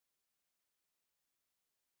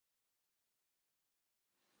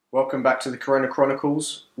Welcome back to the Corona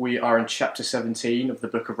Chronicles. We are in chapter 17 of the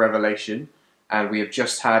book of Revelation, and we have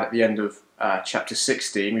just had, at the end of chapter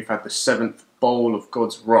 16, we've had the seventh bowl of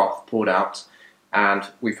God's wrath poured out, and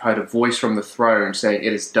we've heard a voice from the throne saying,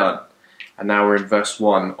 "It is done." And now we're in verse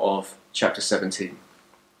 1 of chapter 17.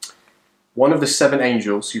 One of the seven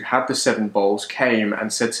angels who had the seven bowls came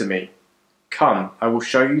and said to me, "Come, I will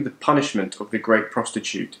show you the punishment of the great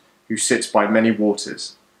prostitute, who sits by many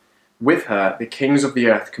waters. With her, the kings of the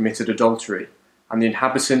earth committed adultery, and the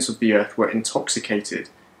inhabitants of the earth were intoxicated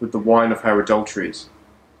with the wine of her adulteries."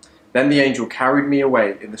 Then the angel carried me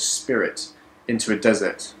away in the spirit into a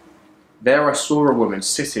desert. There I saw a woman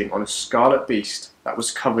sitting on a scarlet beast that was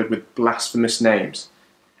covered with blasphemous names,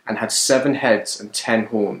 and had 7 heads and 10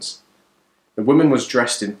 horns. The woman was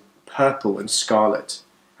dressed in purple and scarlet,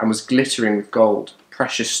 and was glittering with gold,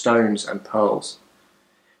 precious stones and pearls.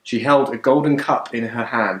 She held a golden cup in her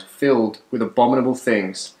hand, filled with abominable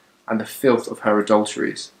things and the filth of her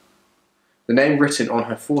adulteries. The name written on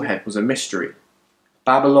her forehead was a mystery: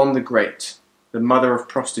 Babylon the Great, the mother of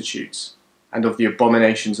prostitutes and of the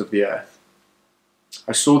abominations of the earth.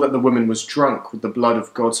 I saw that the woman was drunk with the blood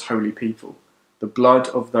of God's holy people, the blood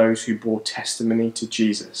of those who bore testimony to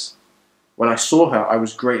Jesus. When I saw her, I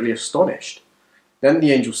was greatly astonished. Then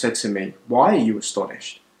the angel said to me, "Why are you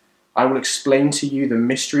astonished? I will explain to you the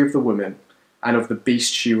mystery of the woman and of the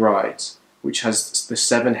beast she rides, which has the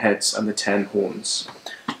 7 heads and the 10 horns."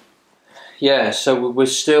 Yeah, so we're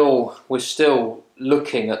still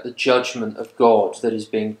looking at the judgment of God that is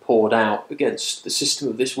being poured out against the system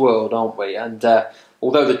of this world, aren't we? And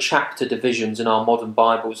although the chapter divisions in our modern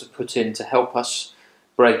Bibles are put in to help us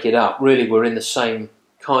break it up, really we're in the same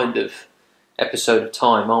kind of episode of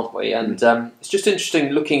time, aren't we? And it's just interesting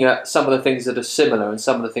looking at some of the things that are similar and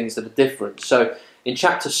some of the things that are different. So in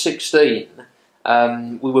chapter 16,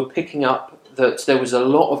 we were picking up that there was a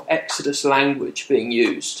lot of Exodus language being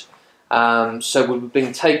used. So we were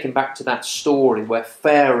being taken back to that story where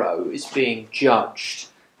Pharaoh is being judged,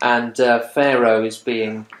 and Pharaoh is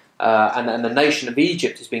being, and the nation of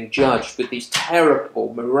Egypt is being judged with these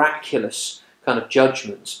terrible, miraculous kind of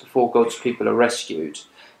judgments before God's people are rescued.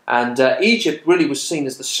 And Egypt really was seen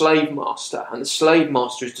as the slave master, and the slave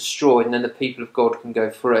master is destroyed, and then the people of God can go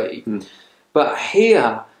free. But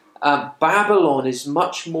here, Babylon is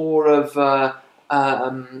much more of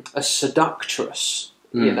a seductress,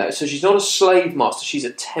 you know. So she's not a slave master; she's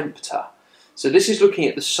a tempter. So this is looking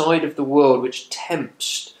at the side of the world which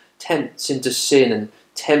tempts into sin, and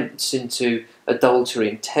tempts into adultery,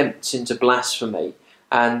 and tempts into blasphemy.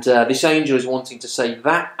 And this angel is wanting to say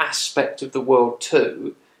that aspect of the world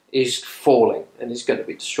too is falling and is going to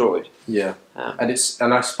be destroyed. Yeah, and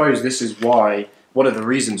I suppose this is why, one of the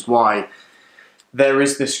reasons why there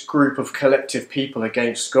is this group of collective people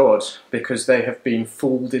against God, because they have been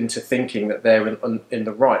fooled into thinking that they're in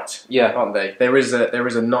the right, aren't they? There is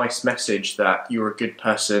a nice message that you're a good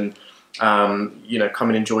person, come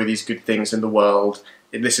and enjoy these good things in the world.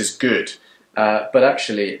 This is good, but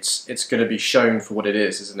actually it's going to be shown for what it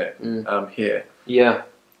is, isn't it? Here, yeah.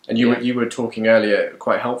 And you were talking earlier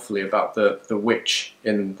quite helpfully about the witch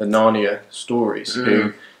in the Narnia stories,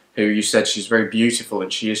 who you said she's very beautiful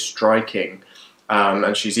and she is striking,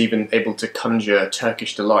 and she's even able to conjure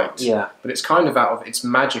Turkish delight. Yeah. But it's kind of it's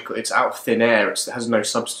magical. It's out of thin air. It has no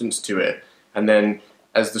substance to it. And then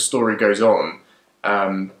as the story goes on,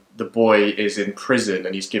 the boy is in prison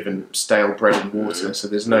and he's given stale bread and water. So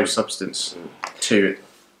there's no substance to it.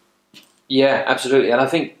 Yeah, absolutely. And I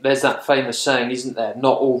think there's that famous saying, isn't there?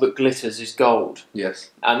 Not all that glitters is gold. Yes.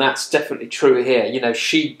 And that's definitely true here. You know,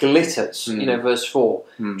 she glitters, verse 4,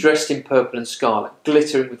 dressed in purple and scarlet,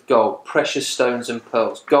 glittering with gold, precious stones and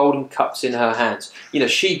pearls, golden cups in her hands. You know,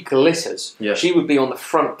 she glitters. Yeah. She would be on the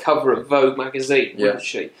front cover of Vogue magazine, wouldn't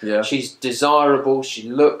she? Yeah. She's desirable, she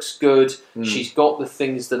looks good, she's got the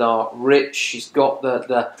things that are rich, she's got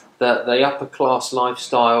the upper class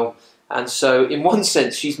lifestyle. And so, in one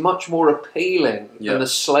sense, she's much more appealing than the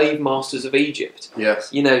slave masters of Egypt.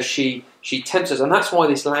 Yes. You know, she tempts us, and that's why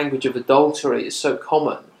this language of adultery is so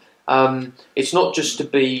common. It's not just to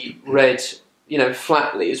be read,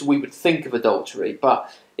 flatly as we would think of adultery,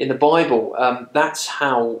 but in the Bible, that's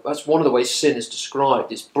one of the ways sin is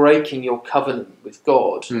described: is breaking your covenant with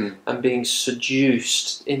God and being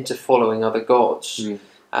seduced into following other gods.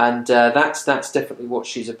 And that's definitely what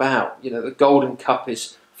she's about. You know, the golden cup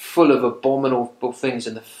is full of abominable things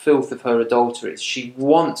and the filth of her adulteries. She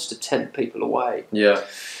wants to tempt people away. Yeah.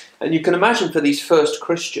 And you can imagine for these first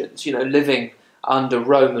Christians, living under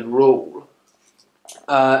Roman rule,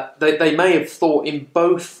 they may have thought in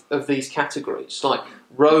both of these categories. Like,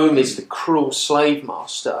 Rome is the cruel slave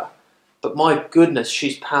master, but my goodness,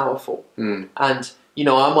 she's powerful. And, you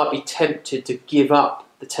know, I might be tempted to give up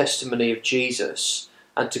the testimony of Jesus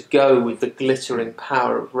and to go with the glittering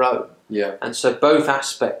power of Rome. Yeah. And so both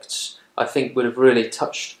aspects, I think, would have really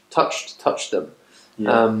touched them.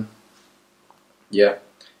 Yeah.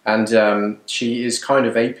 And she is kind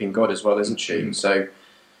of aping God as well, isn't she? So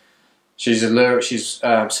she's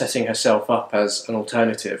setting herself up as an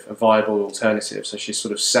alternative, a viable alternative. So she's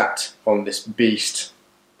sort of sat on this beast.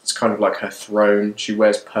 It's kind of like her throne. She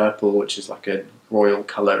wears purple, which is like a royal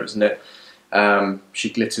colour, isn't it? She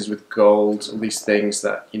glitters with gold, all these things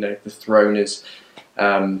that, you know, the throne is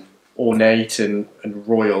ornate and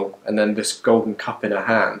royal. And then this golden cup in her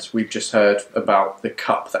hand. We've just heard about the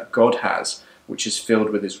cup that God has, which is filled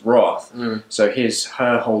with his wrath. So here's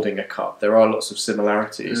her holding a cup. There are lots of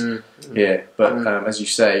similarities here. But as you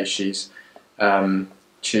say, she's drunk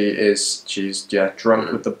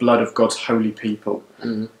with the blood of God's holy people.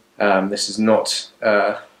 This is not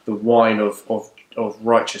the wine of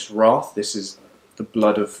righteous wrath. This is the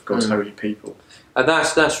blood of God's holy people. And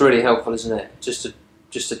that's really helpful, isn't it? Just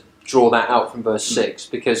to draw that out from verse 6,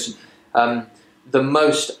 because the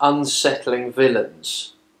most unsettling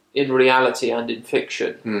villains in reality and in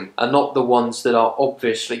fiction are not the ones that are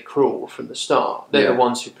obviously cruel from the start. They're the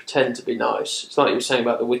ones who pretend to be nice. It's like you were saying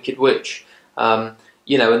about the Wicked Witch.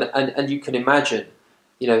 You know, and you can imagine,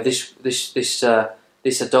 you know, this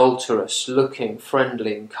adulteress looking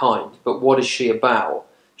friendly and kind, but what is she about?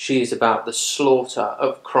 She is about the slaughter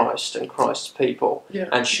of Christ and Christ's people,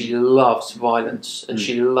 and she loves violence, and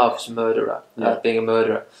she loves being a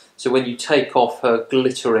murderer. So when you take off her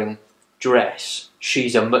glittering dress,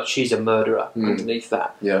 she's a murderer underneath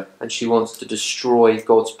that, and she wants to destroy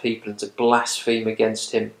God's people and to blaspheme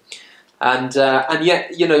against Him. And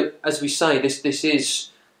yet, you know, as we say, this is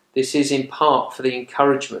in part for the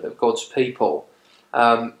encouragement of God's people.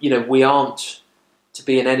 You know, we aren't to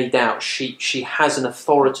be in any doubt. She has an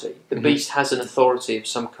authority. The beast has an authority of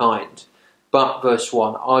some kind. But verse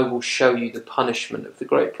 1, I will show you the punishment of the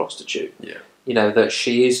great prostitute. You know, that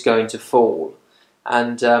she is going to fall.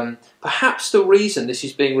 And perhaps the reason this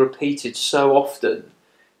is being repeated so often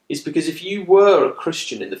is because if you were a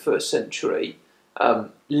Christian in the first century,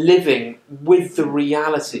 living with the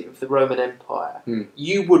reality of the Roman Empire,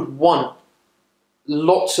 you would want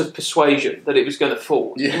lots of persuasion that it was going to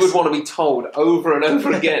fall. You would want to be told over and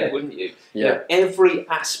over again, wouldn't you? You know, every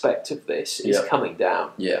aspect of this is coming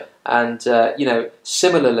down. And, you know,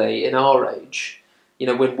 similarly in our age, you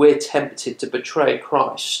know, when we're tempted to betray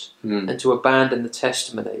Christ and to abandon the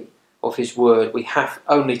testimony of His word, we have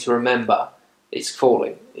only to remember it's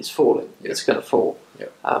falling, it's going to fall.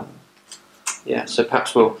 So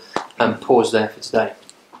perhaps we'll pause there for today.